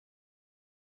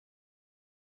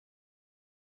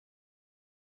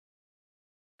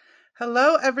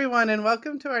Hello, everyone, and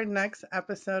welcome to our next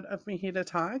episode of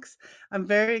MHEDATalks. I'm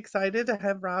very excited to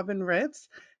have Robin Ritz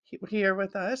here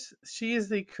with us. She is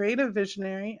the creative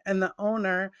visionary and the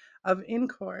owner of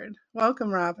Incord.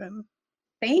 Welcome, Robin.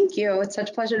 Thank you. It's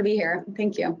such a pleasure to be here.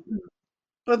 Thank you.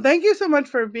 Well, thank you so much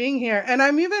for being here. And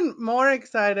I'm even more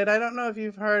excited. I don't know if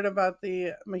you've heard about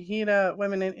the Mahida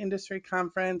Women in Industry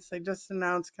Conference. They just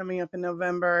announced coming up in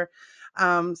November.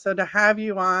 So to have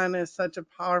you on as such a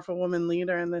powerful woman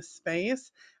leader in this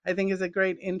space, I think is a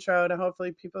great intro to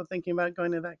hopefully people thinking about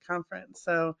going to that conference.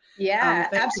 So Yeah,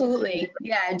 thank you. absolutely.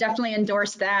 Yeah, I definitely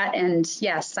endorse that. And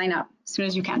yes, sign up as soon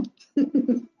as you can.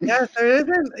 Yes, there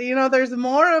isn't, there's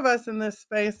more of us in this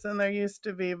space than there used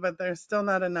to be, but there's still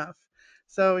not enough.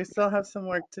 So we still have some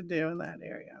work to do in that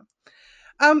area.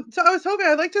 So I was hoping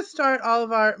I'd like to start all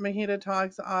of our Mahida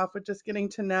talks off with just getting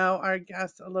to know our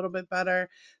guests a little bit better.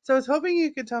 So I was hoping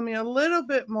you could tell me a little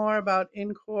bit more about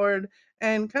Incord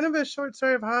and kind of a short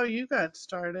story of how you got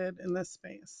started in this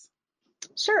space.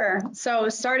 Sure. So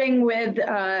starting with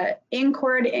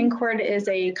Incord. Incord is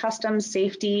a custom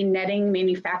safety netting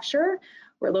manufacturer.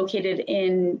 We're located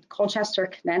in Colchester,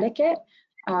 Connecticut.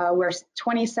 We're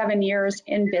 27 years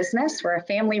in business. We're a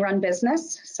family-run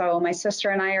business. So my sister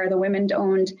and I are the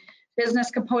women-owned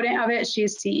business component of it.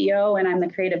 She's CEO and I'm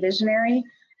the creative visionary.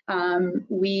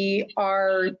 We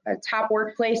are a top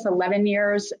workplace 11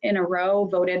 years in a row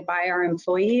voted by our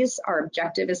employees. Our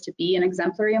objective is to be an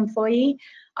exemplary employee.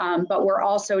 But we're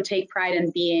also take pride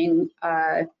in being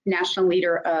a national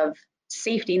leader of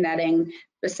safety netting,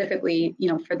 specifically,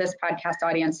 for this podcast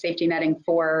audience, safety netting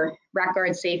for rack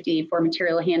guard safety, for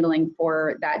material handling,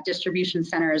 for that distribution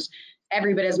centers,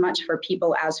 every bit as much for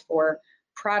people as for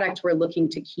product. We're looking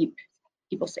to keep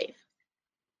people safe.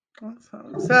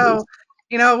 Awesome. So,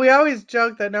 we always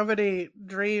joke that nobody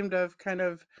dreamed of kind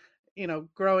of,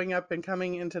 growing up and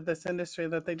coming into this industry,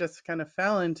 that they just kind of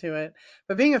fell into it.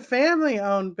 But being a family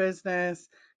owned business,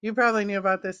 you probably knew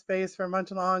about this space for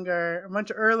much longer,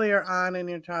 much earlier on in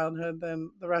your childhood than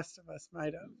the rest of us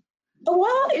might have.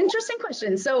 Well, interesting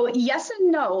question. So yes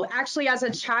and no. Actually, as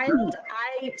a child,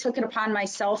 I took it upon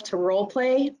myself to role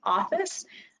play Office.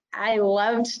 I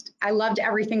loved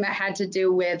everything that had to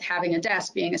do with having a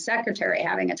desk, being a secretary,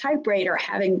 having a typewriter,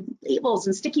 having labels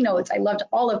and sticky notes. I loved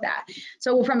all of that.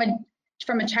 So from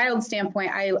a child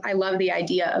standpoint, I love the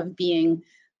idea of being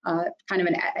kind of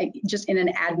just in an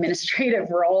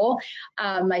administrative role.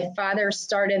 My father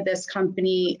started this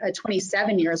company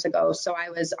 27 years ago, so I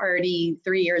was already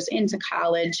 3 years into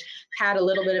college, had a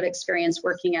little bit of experience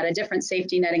working at a different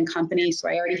safety netting company, so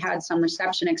I already had some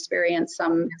reception experience,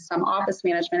 some office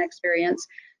management experience.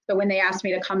 So when they asked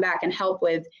me to come back and help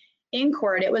with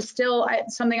Incord, it was still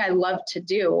something I loved to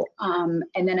do.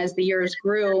 And then as the years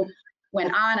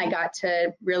went on, I got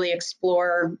to really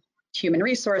explore human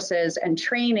resources and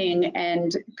training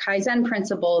and Kaizen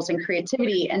principles and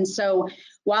creativity. And so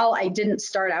while I didn't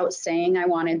start out saying I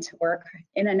wanted to work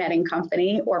in a netting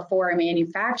company or for a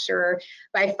manufacturer,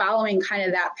 by following kind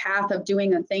of that path of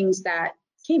doing the things that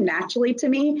came naturally to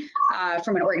me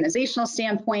from an organizational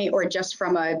standpoint, or just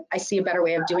from I see a better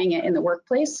way of doing it in the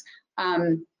workplace,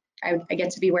 I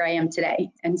get to be where I am today.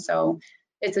 And so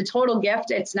it's a total gift.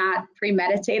 It's not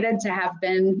premeditated to have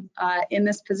been in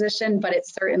this position, but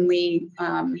it's certainly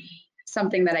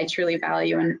something that I truly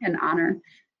value and honor.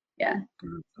 Yeah.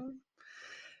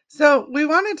 So, we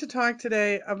wanted to talk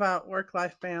today about work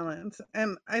life balance.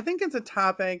 And I think it's a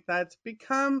topic that's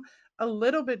become a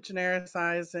little bit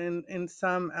genericized in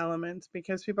some elements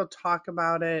because people talk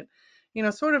about it,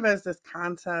 sort of as this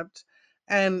concept.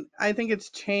 And I think it's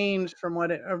changed from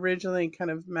what it originally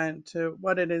kind of meant to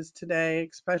what it is today,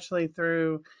 especially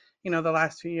through, the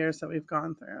last few years that we've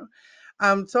gone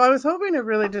through. So, I was hoping to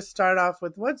really just start off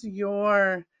with what's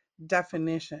your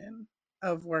definition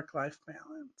of work life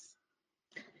balance?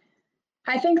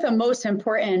 I think the most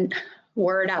important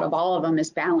word out of all of them is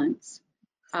balance.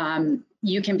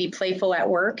 You can be playful at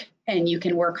work and you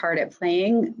can work hard at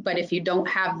playing, but if you don't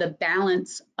have the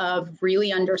balance of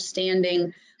really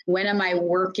understanding when am I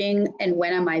working and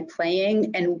when am I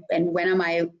playing, and when am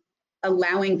I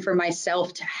allowing for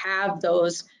myself to have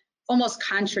those almost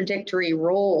contradictory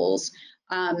roles,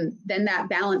 then that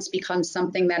balance becomes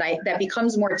something that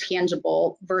becomes more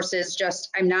tangible versus just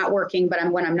I'm not working,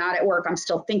 but when I'm not at work, I'm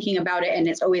still thinking about it and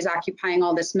it's always occupying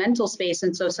all this mental space.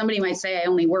 And so somebody might say I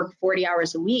only work 40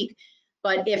 hours a week,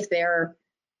 but if their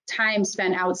time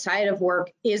spent outside of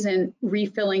work isn't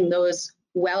refilling those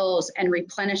wells and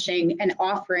replenishing and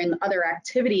offering other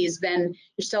activities, then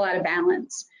you're still out of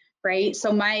balance. right?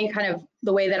 So my kind of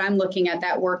the way that I'm looking at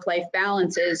that work-life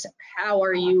balance is how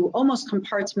are you almost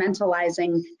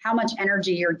compartmentalizing how much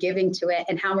energy you're giving to it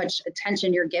and how much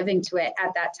attention you're giving to it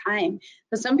at that time.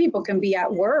 Because some people can be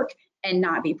at work and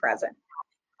not be present.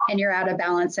 And you're out of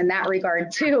balance in that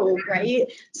regard too,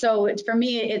 right? So for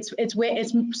me,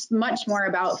 it's much more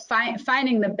about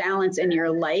finding the balance in your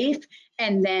life,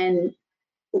 and then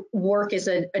work is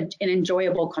an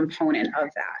enjoyable component of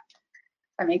that.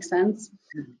 That makes sense.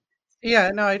 Yeah,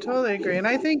 no, I totally agree. And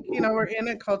I think, we're in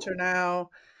a culture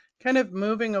now kind of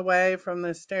moving away from the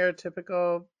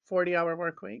stereotypical 40-hour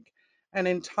work week. And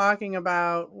in talking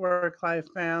about work-life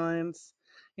balance,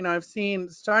 I've seen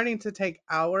starting to take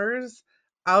hours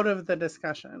out of the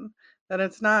discussion, that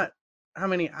it's not how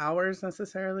many hours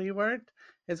necessarily you worked,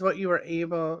 it's what you were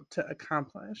able to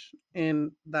accomplish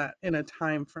in a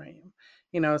time frame.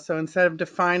 So instead of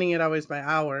defining it always by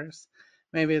hours,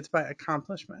 maybe it's by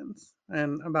accomplishments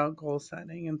and about goal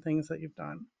setting and things that you've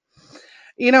done.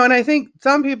 And I think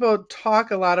some people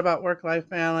talk a lot about work life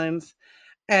balance,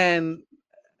 and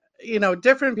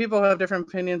different people have different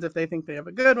opinions if they think they have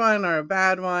a good one or a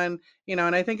bad one,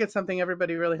 and I think it's something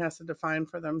everybody really has to define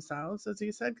for themselves, as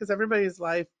you said, because everybody's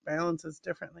life balances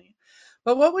differently.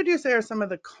 But what would you say are some of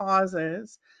the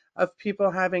causes of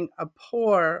people having a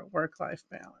poor work life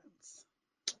balance?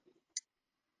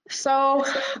 So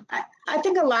I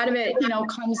think a lot of it,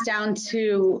 comes down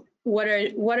to what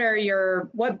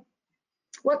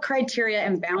criteria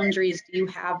and boundaries do you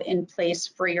have in place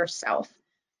for yourself?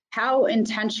 How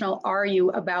intentional are you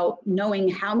about knowing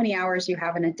how many hours you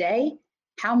have in a day,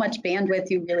 how much bandwidth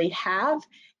you really have,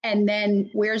 and then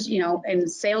where's, in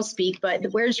sales speak, but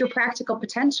where's your practical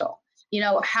potential?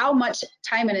 How much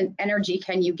time and energy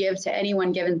can you give to any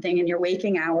one given thing in your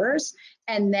waking hours?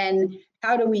 And then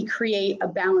how do we create a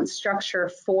balanced structure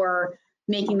for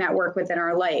making that work within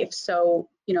our life? So,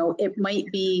 it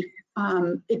might be,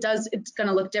 it's going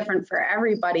to look different for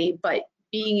everybody, but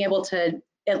being able to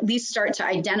at least start to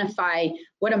identify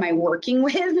what am I working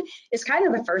with is kind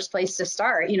of the first place to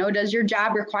start. Does your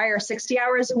job require 60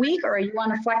 hours a week, or are you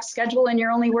on a flex schedule and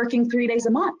you're only working 3 days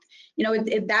a month?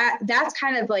 That's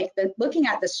kind of like looking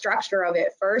at the structure of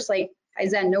it first. Like I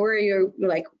said, know where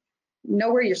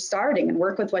you're starting and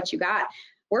work with what you got.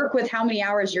 Work with how many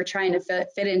hours you're trying to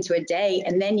fit into a day,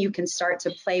 and then you can start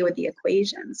to play with the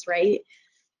equations, right?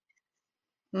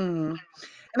 Hmm.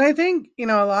 And I think, a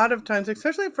lot of times,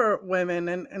 especially for women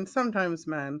and sometimes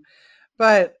men,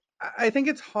 but I think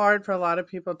it's hard for a lot of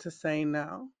people to say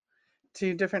no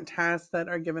to different tasks that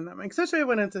are given them, especially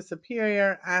when it's a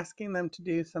superior asking them to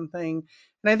do something.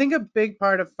 And I think a big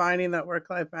part of finding that work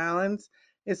life balance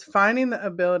is finding the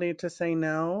ability to say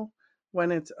no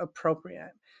when it's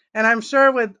appropriate. And I'm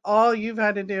sure with all you've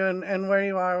had to do and where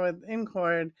you are with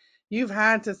Incord, you've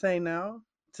had to say no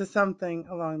to something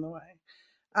along the way.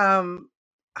 Um,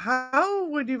 how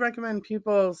would you recommend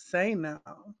people say no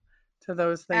to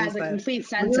those As things a that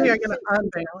complete really are sentence. going to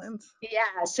unbalance?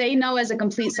 Yeah, say no as a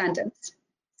complete sentence.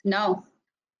 No.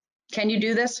 Can you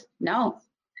do this? No.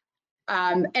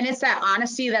 And it's that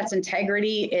honesty, that's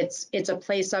integrity. It's a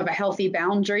place of a healthy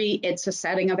boundary. It's a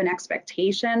setting of an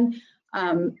expectation,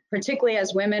 particularly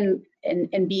as women,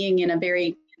 and being in a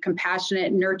very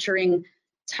compassionate, nurturing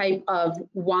type of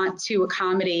want to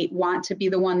accommodate, want to be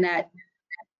the one that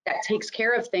takes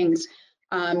care of things.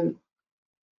 Um,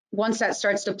 Once that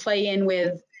starts to play in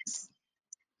with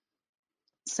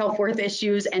self-worth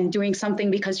issues and doing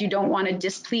something because you don't want to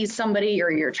displease somebody or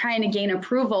you're trying to gain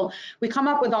approval, we come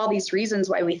up with all these reasons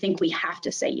why we think we have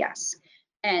to say yes.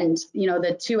 And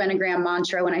the 2 Enneagram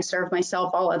mantra, when I serve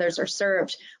myself, all others are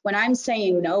served. When I'm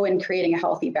saying no and creating a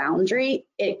healthy boundary,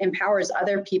 it empowers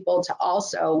other people to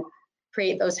also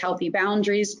create those healthy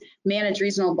boundaries, manage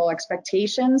reasonable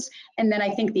expectations. And then I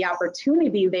think the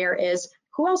opportunity there is,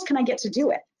 who else can I get to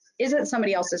do it? Is it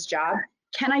somebody else's job?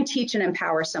 Can I teach and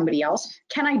empower somebody else?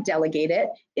 Can I delegate it?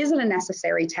 Is it a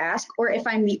necessary task? Or if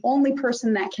I'm the only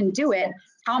person that can do it,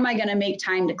 how am I going to make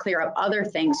time to clear up other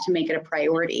things to make it a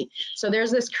priority? So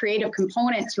there's this creative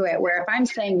component to it where if I'm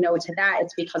saying no to that,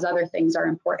 it's because other things are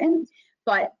important.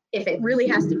 But if it really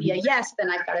has to be a yes, then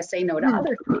I've got to say no to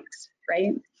other things,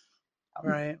 right?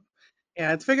 Right.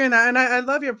 Yeah, it's figuring out, and I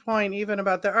love your point even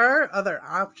about there are other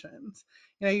options.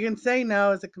 You can say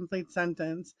no as a complete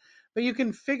sentence, but you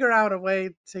can figure out a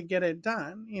way to get it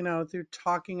done, through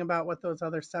talking about what those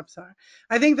other steps are.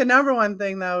 I think the number one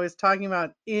thing, though, is talking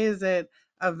about, is it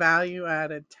a value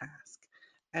added task?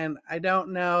 And I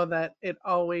don't know that it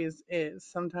always is.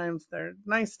 Sometimes they're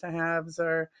nice to haves,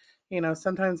 or,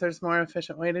 sometimes there's more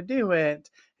efficient way to do it,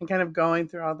 and kind of going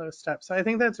through all those steps. So I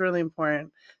think that's really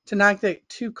important to not get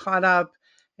too caught up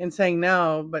in saying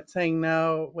no, but saying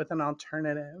no with an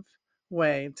alternative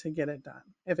way to get it done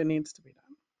if it needs to be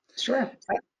done. Sure.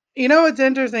 You know what's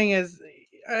interesting is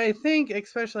I think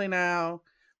especially now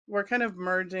we're kind of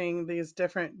merging these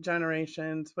different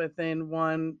generations within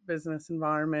one business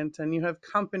environment, and you have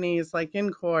companies like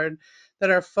Incord that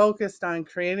are focused on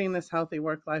creating this healthy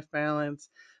work-life balance.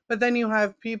 But then you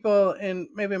have people in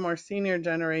maybe a more senior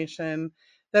generation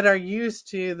that are used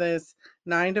to this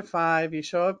 9 to 5, you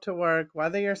show up to work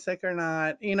whether you're sick or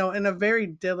not, in a very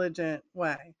diligent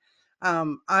way.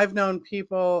 I've known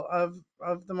people of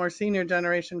the more senior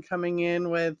generation coming in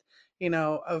with,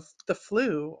 of the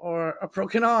flu or a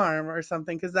broken arm or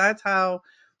something, because that's how,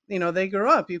 they grew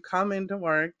up. You come into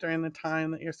work during the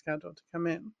time that you're scheduled to come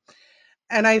in.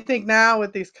 And I think now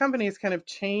with these companies kind of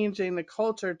changing the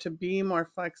culture to be more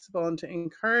flexible and to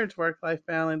encourage work life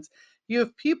balance, you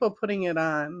have people putting it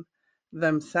on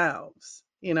themselves.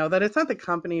 That it's not the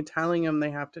company telling them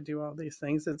they have to do all these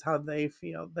things, it's how they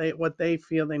feel, what they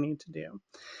feel they need to do.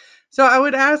 So I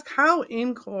would ask how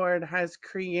Incord has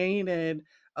created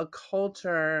a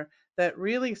culture that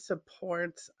really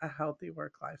supports a healthy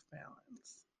work life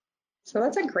balance. So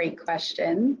that's a great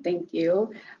question. Thank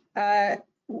you. Uh,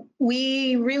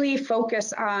 we really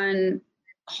focus on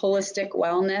holistic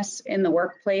wellness in the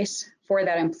workplace for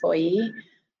that employee.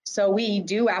 So we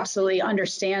do absolutely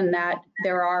understand that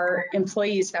there are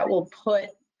employees that will put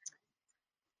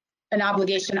an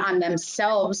obligation on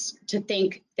themselves to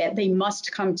think that they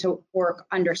must come to work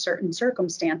under certain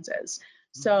circumstances.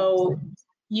 So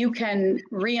you can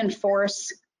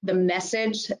reinforce the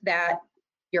message that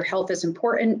your health is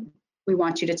important. We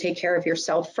want you to take care of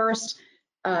yourself first.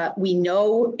 We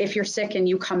know if you're sick and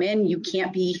you come in, you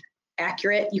can't be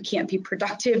accurate, you can't be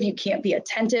productive, you can't be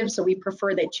attentive. So we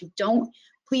prefer that you don't.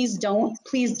 Please don't,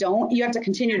 please don't. You have to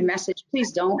continue to message,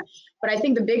 please don't. But I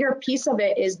think the bigger piece of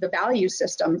it is the value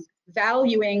system,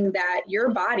 valuing that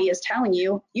your body is telling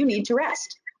you you need to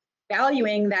rest,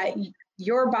 valuing that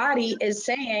your body is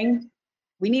saying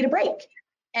we need a break,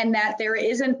 and that there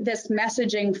isn't this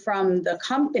messaging from the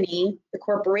company, the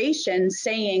corporation,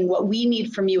 saying what we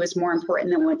need from you is more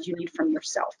important than what you need from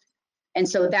yourself. And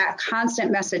so that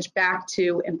constant message back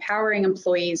to empowering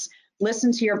employees,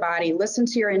 listen to your body, listen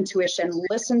to your intuition,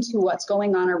 listen to what's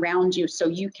going on around you so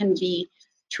you can be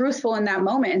truthful in that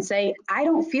moment and say, I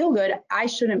don't feel good, I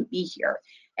shouldn't be here.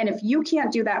 And if you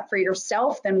can't do that for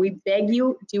yourself, then we beg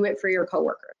you, do it for your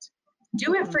coworkers.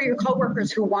 Do it for your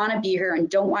coworkers who want to be here and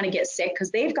don't want to get sick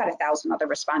because they've got 1,000 other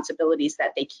responsibilities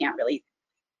that they can't really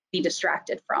be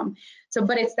distracted from. So,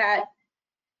 but it's that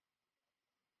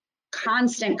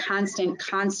constant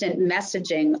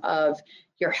messaging of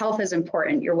your health is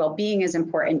important, your well-being is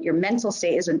important, your mental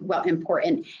state is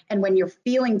important. And when you're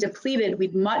feeling depleted,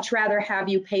 we'd much rather have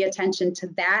you pay attention to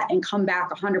that and come back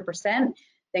 100%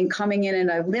 than coming in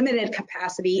a limited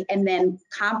capacity and then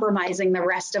compromising the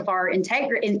rest of our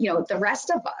integrity, the rest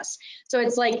of us. So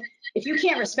it's like, if you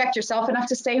can't respect yourself enough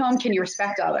to stay home, can you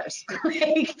respect others?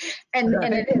 And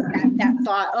it is that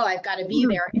thought, oh, I've got to be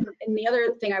there. And the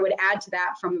other thing I would add to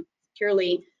that from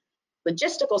purely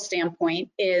logistical standpoint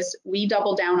is we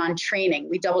double down on training,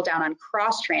 we double down on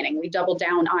cross training, we double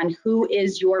down on who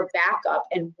is your backup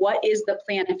and what is the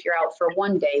plan if you're out for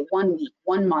 1 day, 1 week,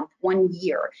 1 month, 1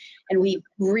 year. And we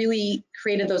really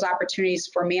created those opportunities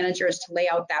for managers to lay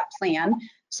out that plan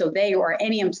so they or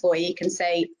any employee can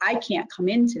say, I can't come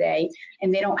in today,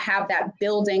 and they don't have that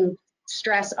building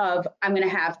stress of I'm going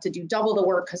to have to do double the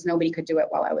work because nobody could do it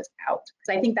while I was out.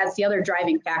 So I think that's the other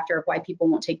driving factor of why people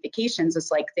won't take vacations.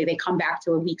 It's like they come back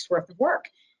to a week's worth of work.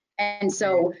 And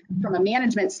so from a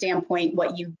management standpoint,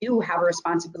 what you do have a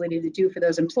responsibility to do for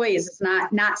those employees is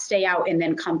not stay out and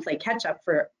then come play catch up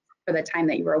for the time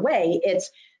that you were away.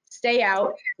 It's stay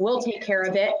out, we'll take care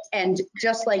of it. And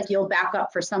just like you'll back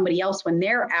up for somebody else when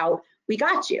they're out, we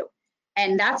got you.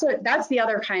 And that's the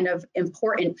other kind of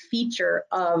important feature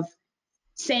of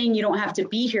saying you don't have to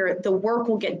be here, the work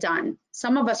will get done.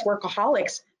 Some of us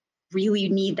workaholics really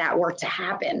need that work to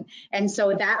happen. And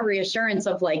so that reassurance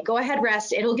of like, go ahead,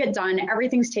 rest, it'll get done,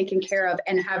 everything's taken care of,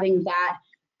 and having that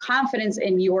confidence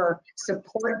in your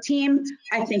support team,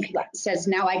 I think says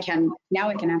now I can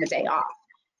have a day off.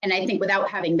 And I think without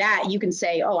having that, you can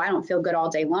say, oh, I don't feel good all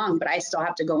day long, but I still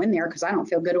have to go in there because I don't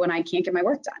feel good when I can't get my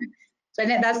work done. So I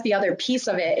think that's the other piece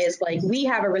of it is like, we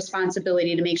have a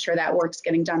responsibility to make sure that work's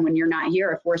getting done when you're not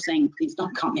here if we're saying, please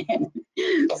don't come in.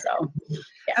 So, yeah.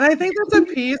 And I think that's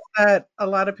a piece that a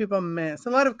lot of people miss, a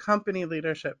lot of company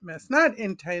leadership miss, not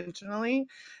intentionally.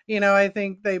 I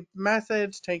think they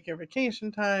message, take your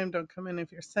vacation time, don't come in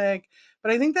if you're sick.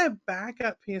 But I think that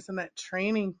backup piece and that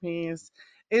training piece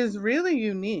is really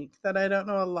unique that I don't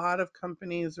know a lot of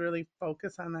companies really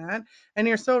focus on that. And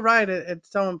you're so right, it's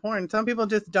so important. Some people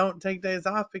just don't take days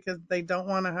off because they don't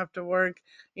want to have to work,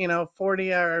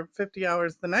 40 or 50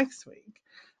 hours the next week.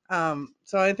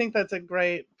 So I think that's a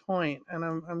great point, and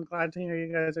I'm glad to hear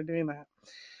you guys are doing that.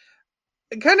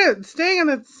 Kind of staying on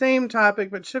the same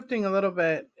topic, but shifting a little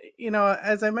bit,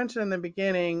 as I mentioned in the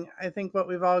beginning, I think what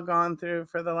we've all gone through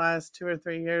for the last 2 or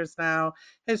 3 years now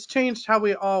has changed how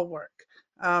we all work.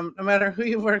 No matter who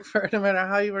you work for, no matter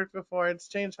how you worked before, it's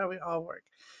changed how we all work.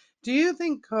 Do you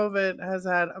think COVID has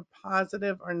had a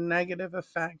positive or negative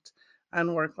effect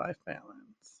on work life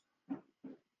balance?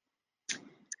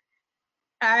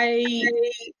 I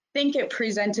think it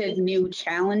presented new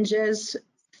challenges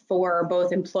for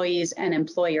both employees and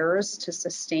employers to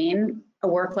sustain a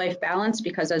work-life balance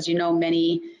because, as you know,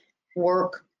 many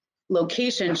work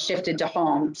locations shifted to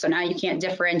home. So now you can't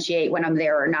differentiate when I'm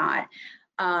there or not.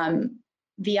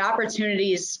 The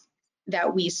opportunities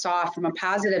that we saw from a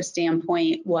positive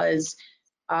standpoint was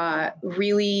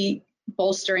really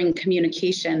bolstering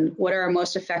communication. What are our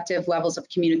most effective levels of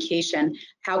communication?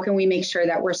 How can we make sure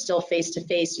that we're still face to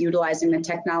face utilizing the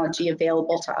technology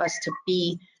available to us to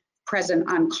be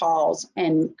present on calls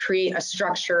and create a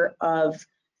structure of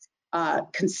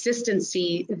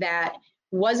consistency that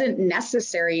wasn't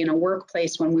necessary in a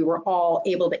workplace when we were all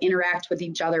able to interact with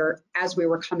each other as we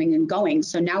were coming and going.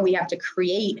 So now we have to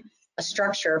create a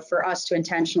structure for us to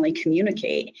intentionally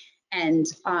communicate. And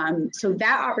so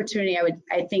that opportunity,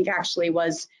 I think actually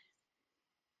was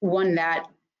one that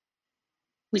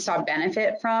we saw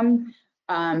benefit from.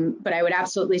 But I would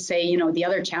absolutely say, the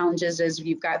other challenges is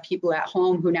you've got people at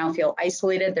home who now feel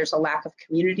isolated. There's a lack of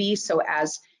community. So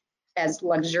as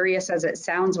luxurious as it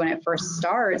sounds when it first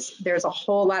starts, there's a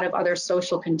whole lot of other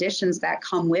social conditions that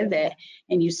come with it.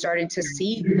 And you started to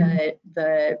see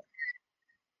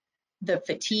the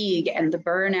fatigue and the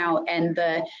burnout and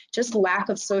the just lack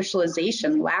of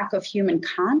socialization, lack of human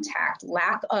contact,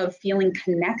 lack of feeling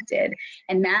connected.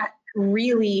 And that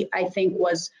really, I think,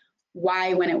 was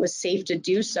why, when it was safe to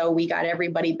do so, we got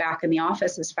everybody back in the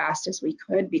office as fast as we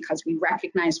could, because we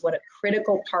recognized what a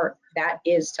critical part that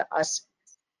is to us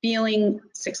feeling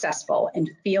successful and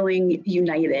feeling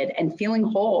united and feeling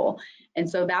whole. And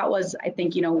so that was, I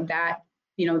think,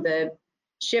 the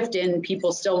shift in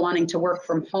people still wanting to work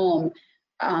from home.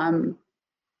 I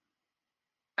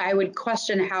would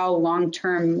question how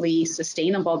long-termly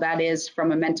sustainable that is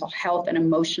from a mental health and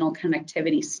emotional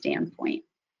connectivity standpoint.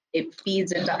 It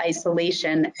feeds into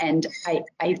isolation. And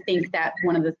I think that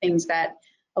one of the things that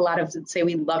a lot of us say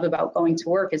we love about going to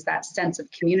work is that sense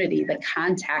of community, the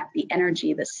contact, the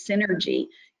energy, the synergy.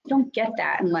 You don't get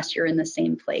that unless you're in the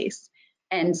same place.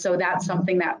 And so that's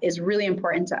something that is really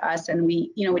important to us. And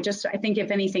I think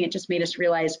if anything, it just made us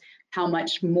realize how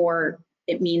much more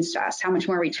it means to us, how much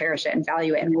more we cherish it and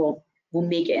value it, and we'll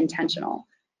make it intentional.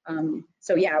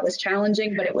 So yeah, it was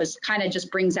challenging, but it was kind of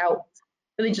just brings out,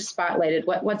 really just spotlighted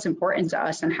what's important to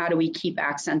us and how do we keep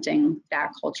accenting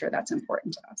that culture that's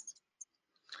important to us.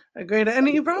 Agreed. And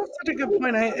you brought up such a good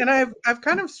point. I've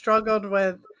kind of struggled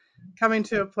with coming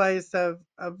to a place of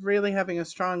really having a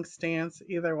strong stance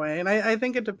either way. And I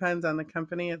think it depends on the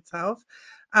company itself.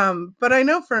 But I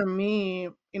know for me,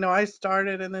 I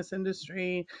started in this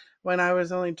industry when I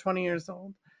was only 20 years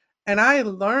old. And I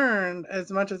learned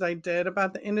as much as I did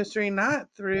about the industry, not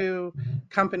through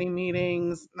company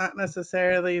meetings, not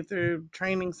necessarily through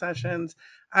training sessions.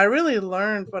 I really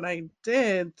learned what I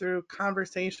did through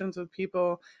conversations with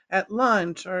people at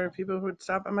lunch, or people who would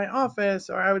stop at my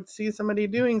office, or I would see somebody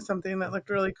doing something that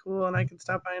looked really cool and I could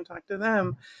stop by and talk to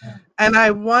them. And I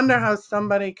wonder how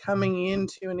somebody coming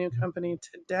into a new company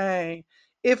today,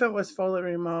 if it was fully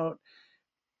remote,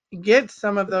 get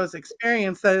some of those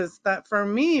experiences that for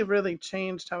me really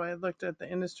changed how I looked at the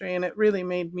industry, and it really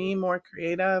made me more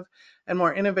creative and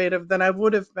more innovative than I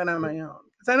would have been on my own.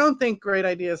 Because I don't think great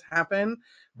ideas happen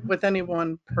with any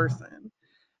one person.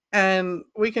 And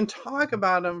we can talk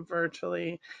about them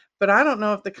virtually, but I don't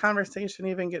know if the conversation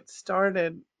even gets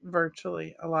started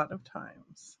virtually a lot of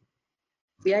times.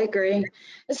 Yeah, I agree.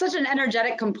 It's such an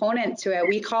energetic component to it.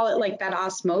 We call it like that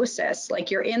osmosis. Like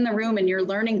you're in the room and you're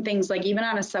learning things, like even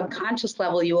on a subconscious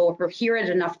level, you overhear it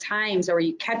enough times, or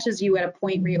it catches you at a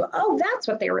point where you go, oh, that's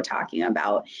what they were talking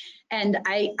about. And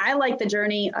I like the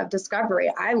journey of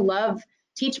discovery. I love,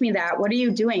 teach me that. What are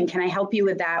you doing? Can I help you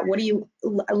with that? What do you,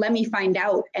 let me find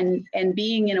out. And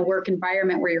being in a work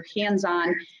environment where you're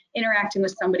hands-on, interacting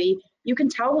with somebody, you can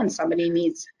tell when somebody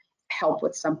needs help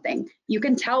with something. You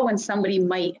can tell when somebody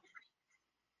might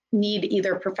need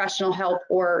either professional help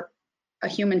or a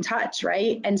human touch,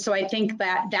 right? And so I think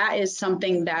that that is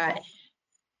something that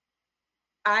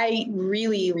I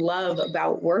really love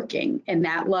about working, and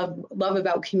that love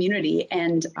about community.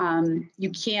 And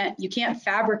you can't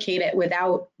fabricate it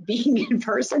without being in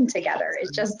person together.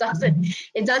 It just doesn't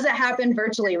happen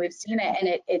virtually. We've seen it,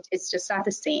 and it's just not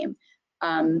the same.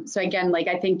 So again, like,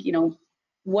 I think,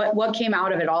 what came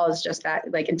out of it all is just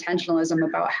that, like, intentionalism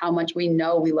about how much we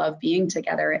know we love being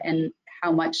together, and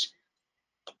how much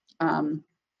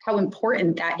how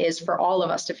important that is for all of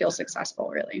us to feel successful,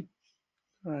 really.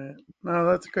 Right. No,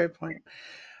 that's a great point.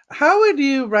 How would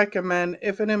you recommend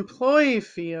if an employee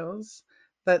feels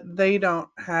that they don't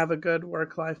have a good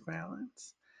work-life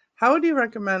balance? How would you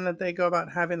recommend that they go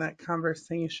about having that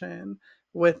conversation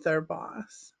with their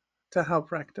boss to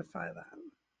help rectify that?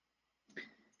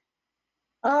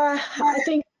 I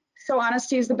think so.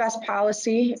 Honesty is the best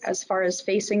policy as far as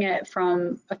facing it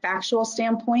from a factual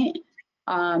standpoint.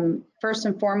 First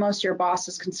and foremost, your boss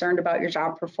is concerned about your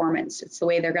job performance. It's the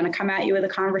way they're going to come at you with a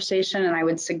conversation, and I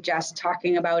would suggest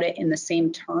talking about it in the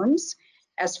same terms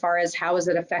as far as how is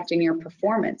it affecting your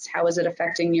performance? How is it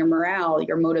affecting your morale,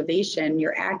 your motivation,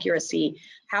 your accuracy?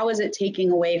 How is it taking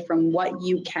away from what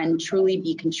you can truly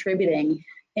be contributing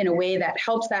in a way that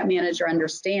helps that manager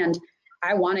understand,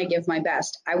 I want to give my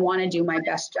best. I want to do my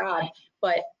best job,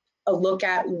 but a look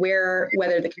at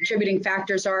whether the contributing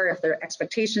factors are, if their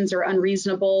expectations are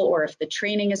unreasonable, or if the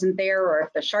training isn't there, or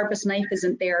if the sharpest knife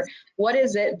isn't there. What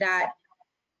is it that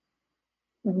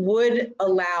would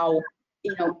allow,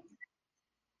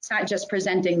 it's not just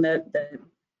presenting the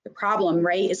problem,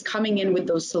 right? Is coming in with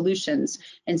those solutions.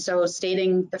 And so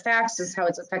stating the facts is how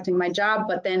it's affecting my job,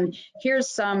 but then here's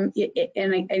some,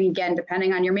 and again,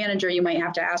 depending on your manager, you might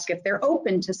have to ask if they're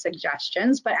open to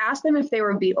suggestions, but ask them if they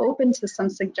would be open to some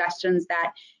suggestions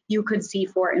that you could see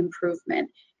for improvement.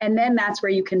 And then that's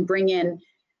where you can bring in,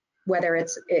 whether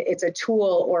it's a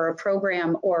tool or a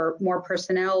program or more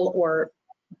personnel or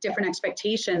different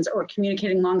expectations or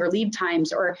communicating longer lead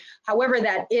times or however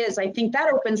that is. I think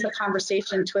that opens the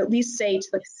conversation to at least say to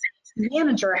the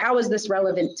manager, how is this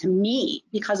relevant to me?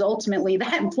 Because ultimately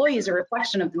that employee is a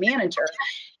reflection of the manager.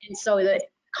 And so that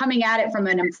coming at it from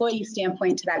an employee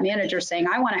standpoint to that manager saying,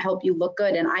 I want to help you look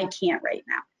good and I can't right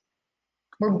now.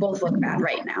 We're both look bad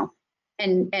right now.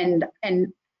 And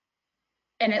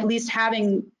at least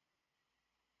having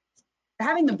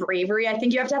the bravery, I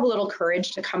think you have to have a little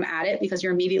courage to come at it, because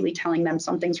you're immediately telling them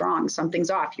something's wrong,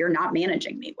 something's off, you're not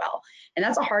managing me well. And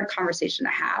that's a hard conversation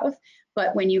to have.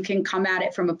 But when you can come at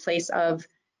it from a place of,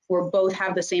 we're both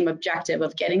have the same objective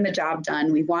of getting the job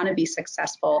done, we want to be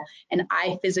successful, and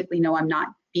I physically know I'm not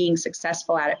being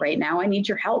successful at it right now, I need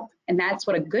your help. And that's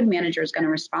what a good manager is going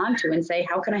to respond to and say,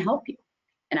 how can I help you?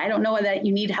 And I don't know that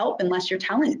you need help unless you're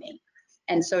telling me.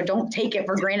 And so don't take it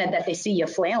for granted that they see you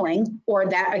flailing, or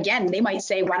that, again, they might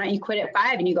say, why don't you quit at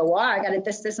 5? And you go, well, I got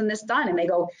this, and this done. And they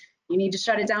go, you need to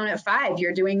shut it down at 5.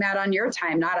 You're doing that on your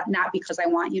time, not because I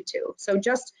want you to. So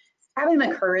just having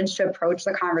the courage to approach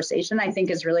the conversation, I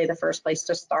think, is really the first place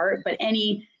to start. But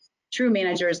any true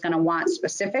manager is going to want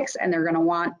specifics, and they're going to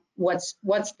want what's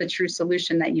the true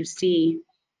solution that you see.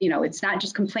 It's not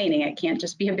just complaining. It can't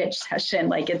just be a bitch session.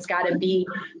 Like, it's got to be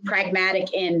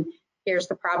pragmatic in, here's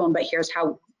the problem, but here's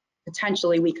how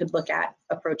potentially we could look at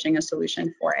approaching a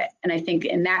solution for it. And I think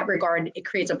in that regard, it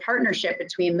creates a partnership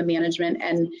between the management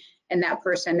and that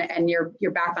person, and you're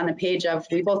back on the page of,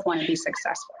 we both want to be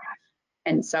successful.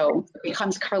 And so it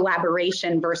becomes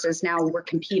collaboration versus now we're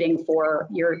competing for,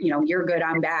 you're good,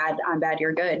 I'm bad,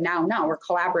 you're good. Now, no, we're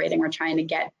collaborating, we're trying to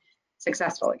get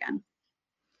successful again.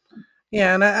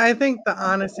 Yeah, and I think the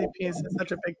honesty piece is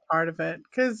such a big part of it,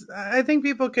 because I think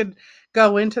people could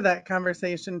go into that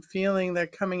conversation feeling they're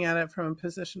coming at it from a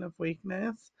position of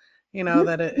weakness, Mhm.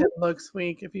 that it looks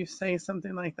weak if you say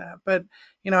something like that. But,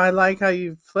 I like how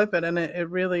you flip it, and it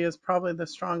really is probably the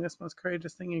strongest, most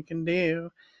courageous thing you can do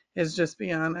is just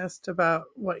be honest about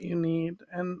what you need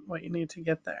and what you need to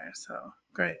get there. So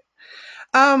great.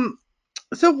 Um,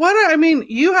 so I mean,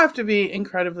 you have to be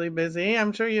incredibly busy.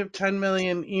 I'm sure you have 10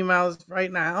 million emails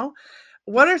right now.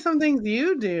 What are some things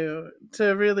you do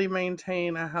to really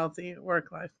maintain a healthy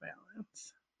work-life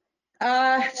balance?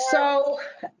 So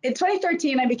in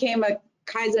 2013, I became a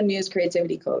Kaizen News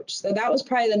creativity coach. So that was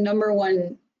probably the number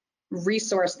one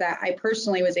resource that I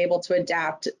personally was able to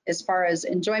adapt as far as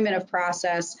enjoyment of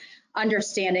process,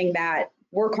 understanding that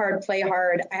work hard, play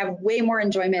hard. I have way more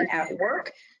enjoyment at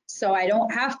work, so I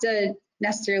don't have to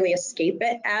necessarily escape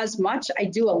it as much. I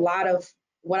do a lot of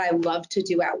what I love to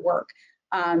do at work.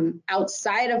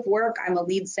 Outside of work, I'm a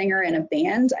lead singer in a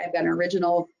band. I've got an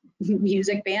original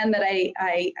music band that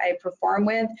I perform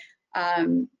with.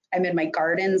 I'm in my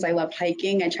gardens. I love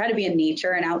hiking. I try to be in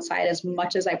nature and outside as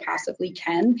much as I possibly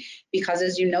can, because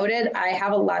as you noted, I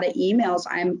have a lot of emails.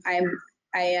 I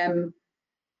am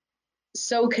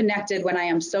so connected when I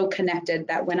am so connected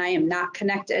that when I am not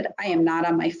connected, I am not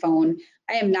on my phone.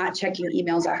 I am not checking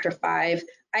emails after 5.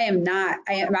 I am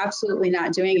absolutely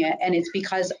not doing it. And it's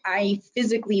because I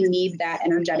physically need that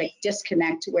energetic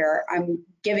disconnect where I'm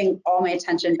giving all my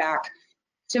attention back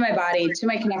to my body, to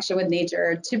my connection with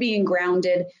nature, to being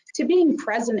grounded, to being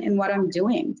present in what I'm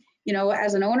doing. You know,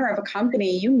 as an owner of a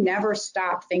company, you never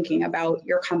stop thinking about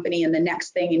your company and the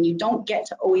next thing, and you don't get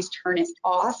to always turn it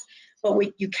off. But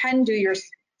what you can do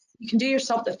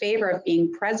yourself the favor of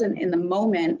being present in the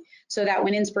moment, so that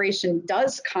when inspiration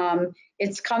does come,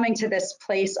 it's coming to this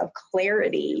place of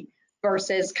clarity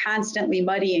versus constantly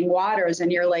muddying waters.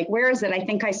 And you're like, where is it? I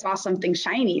think I saw something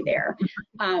shiny there.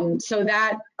 So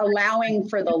that allowing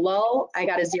for the lull, I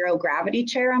got a zero gravity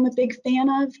chair I'm a big fan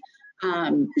of.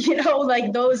 You know,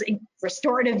 like those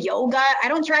restorative yoga. I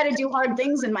don't try to do hard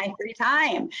things in my free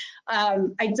time.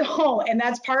 I don't. And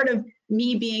that's part of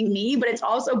me being me, but it's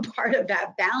also part of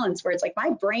that balance where it's like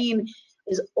my brain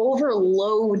is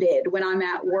overloaded when I'm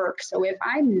at work. So if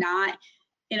I'm not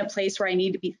in a place where I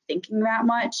need to be thinking that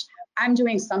much, I'm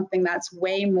doing something that's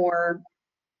way more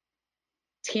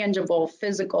tangible,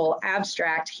 physical,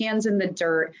 abstract, hands in the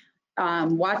dirt,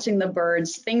 watching the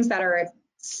birds, things that are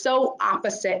so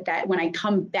opposite that when I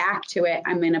come back to it,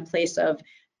 I'm in a place of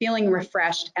feeling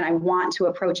refreshed and I want to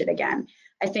approach it again.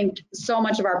 I think so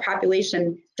much of our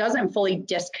population doesn't fully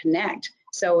disconnect.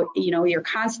 So, you know, you're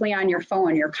constantly on your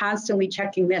phone, you're constantly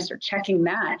checking this or checking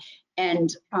that.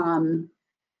 And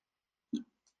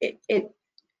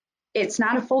it's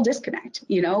not a full disconnect,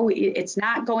 you know, it's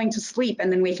not going to sleep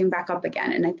and then waking back up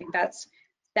again. And I think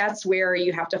that's where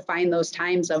you have to find those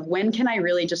times of when can I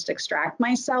really just extract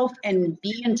myself and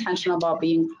be intentional about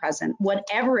being present,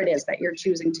 whatever it is that you're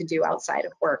choosing to do outside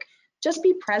of work, just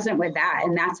be present with that.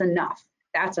 And that's enough.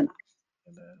 That's enough.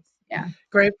 It is. Yeah.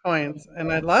 Great points.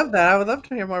 And I love that. I would love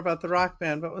to hear more about the rock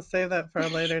band, but we'll save that for a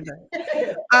later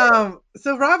day.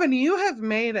 So Robin, you have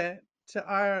made it to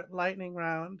our lightning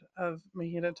round of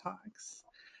MHEDATalks.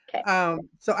 Okay.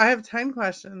 So I have 10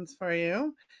 questions for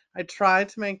you. I tried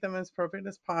to make them as appropriate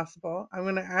as possible. I'm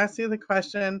going to ask you the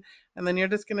question, and then you're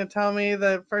just going to tell me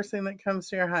the first thing that comes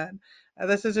to your head.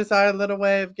 This is just our little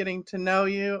way of getting to know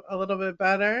you a little bit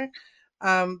better.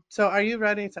 So are you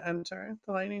ready to enter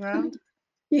the lightning round?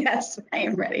 Yes, I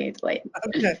am ready to lay.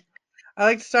 Okay. I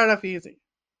like to start off easy.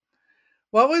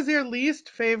 What was your least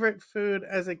favorite food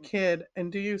as a kid,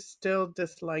 and do you still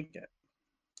dislike it?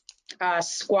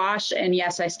 Squash, and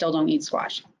yes, I still don't eat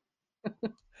squash.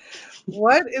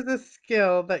 What is a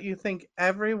skill that you think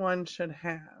everyone should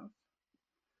have?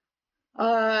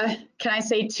 Can I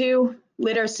say 2?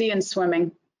 Literacy and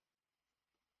swimming.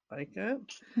 Like it?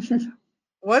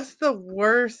 What's the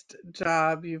worst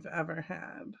job you've ever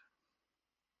had?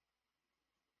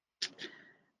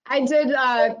 I did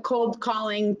cold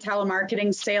calling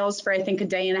telemarketing sales for I think a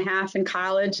day and a half in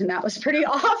college, and that was pretty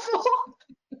awful.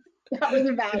 That was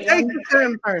a bad It takes one. a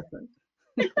certain person.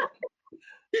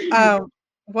 Um,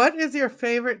 what is your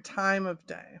favorite time of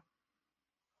day?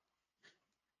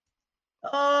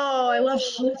 Oh, I love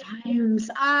all the times.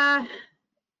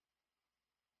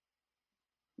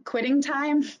 Quitting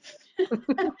time,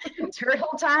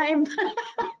 turtle time,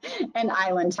 and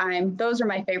island time. Those are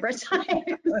my favorite times.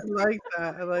 I like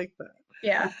that. I like that.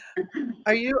 Yeah.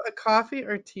 Are you a coffee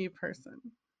or tea person?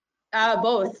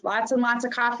 Both. Lots and lots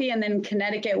of coffee, and then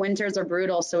Connecticut winters are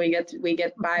brutal, so we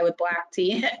get by with black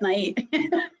tea at night.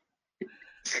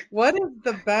 What is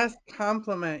the best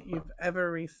compliment you've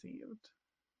ever received?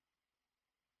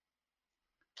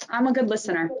 I'm a good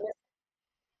listener.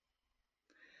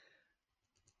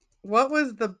 What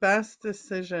was the best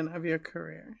decision of your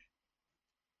career?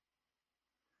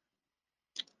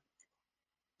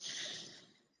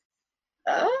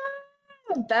 Uh,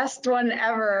 Best one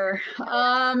ever.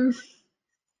 I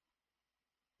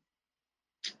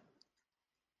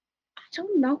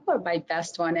don't know what my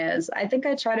best one is. I think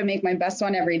I try to make my best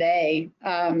one every day.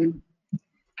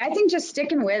 I think just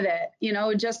sticking with it, you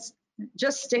know, just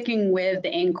sticking with the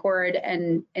Anchored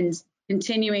and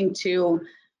continuing to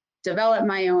develop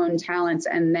my own talents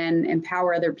and then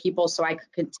empower other people so I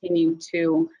could continue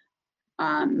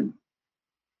um,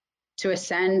 to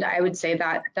ascend. I would say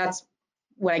that that's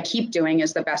what I keep doing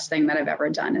is the best thing that I've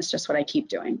ever done. It's just what I keep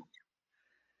doing.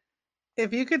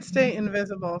 If you could stay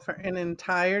invisible for an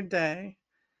entire day,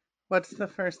 what's the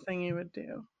first thing you would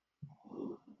do?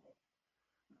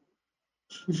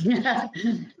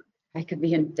 I could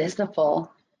be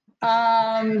invisible.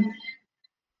 I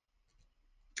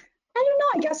don't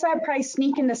I guess I'd probably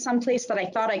sneak into some place that I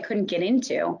thought I couldn't get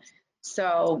into.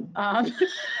 So I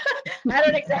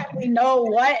don't exactly know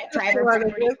what type of What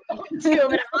is property I'm going to,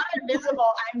 but if I'm invisible,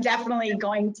 I'm definitely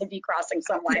going to be crossing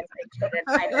some lines I couldn't.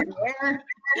 I don't know where,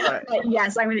 Right. but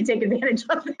yes, I'm going to take advantage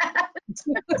of that.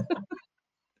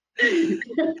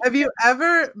 Have you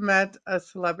ever met a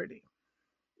celebrity?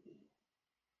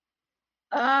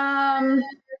 um,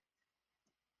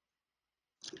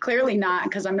 Clearly not,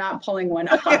 because I'm not pulling one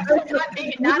up. Yeah,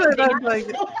 Not a big that's like,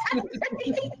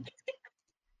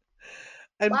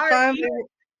 and Sorry. finally,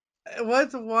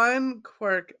 what's one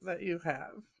quirk that you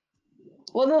have?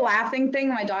 Well, the laughing thing,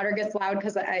 my daughter gets loud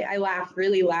because I laugh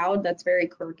really loud. That's very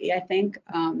quirky, I think.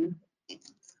 And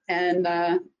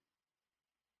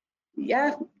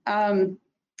yeah,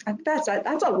 that's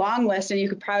a long list, and you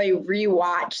could probably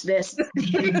rewatch this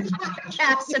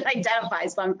podcast and identify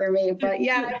some for me. But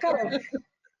yeah, I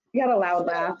got a loud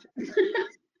laugh.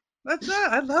 That's it.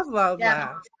 I love loud Yeah,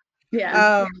 laughs.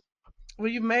 yeah. Um, well,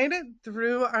 you made it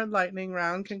through our lightning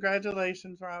round.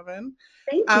 Congratulations, Robin.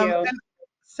 Thank you. And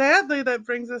sadly, that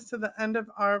brings us to the end of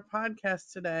our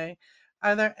podcast today.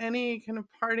 Are there any kind of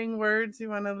parting words you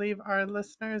want to leave our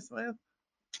listeners with?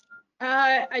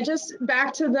 I just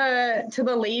back to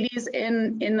the ladies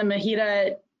in the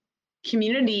Mahida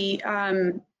community.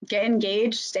 Get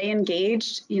engaged, stay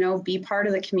engaged. You know, be part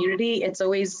of the community. It's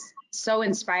always so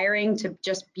inspiring to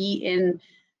just be in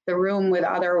the room with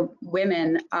other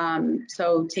women.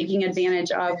 So taking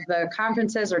advantage of the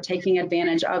conferences or taking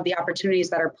advantage of the opportunities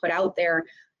that are put out there.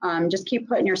 Just keep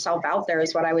putting yourself out there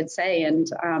is what I would say. And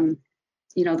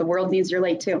you know, the world needs your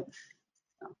light too.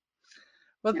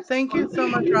 Well, thank you so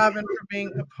much, Robin, for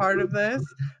being a part of this.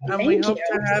 We Thank you. hope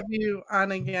to have you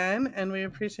on again, and we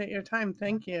appreciate your time.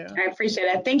 Thank you. I appreciate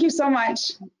it. Thank you so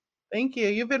much. Thank you.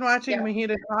 You've been watching Yep.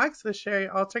 MHEDATalks with Sherry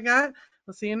Altergott.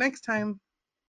 We'll see you next time.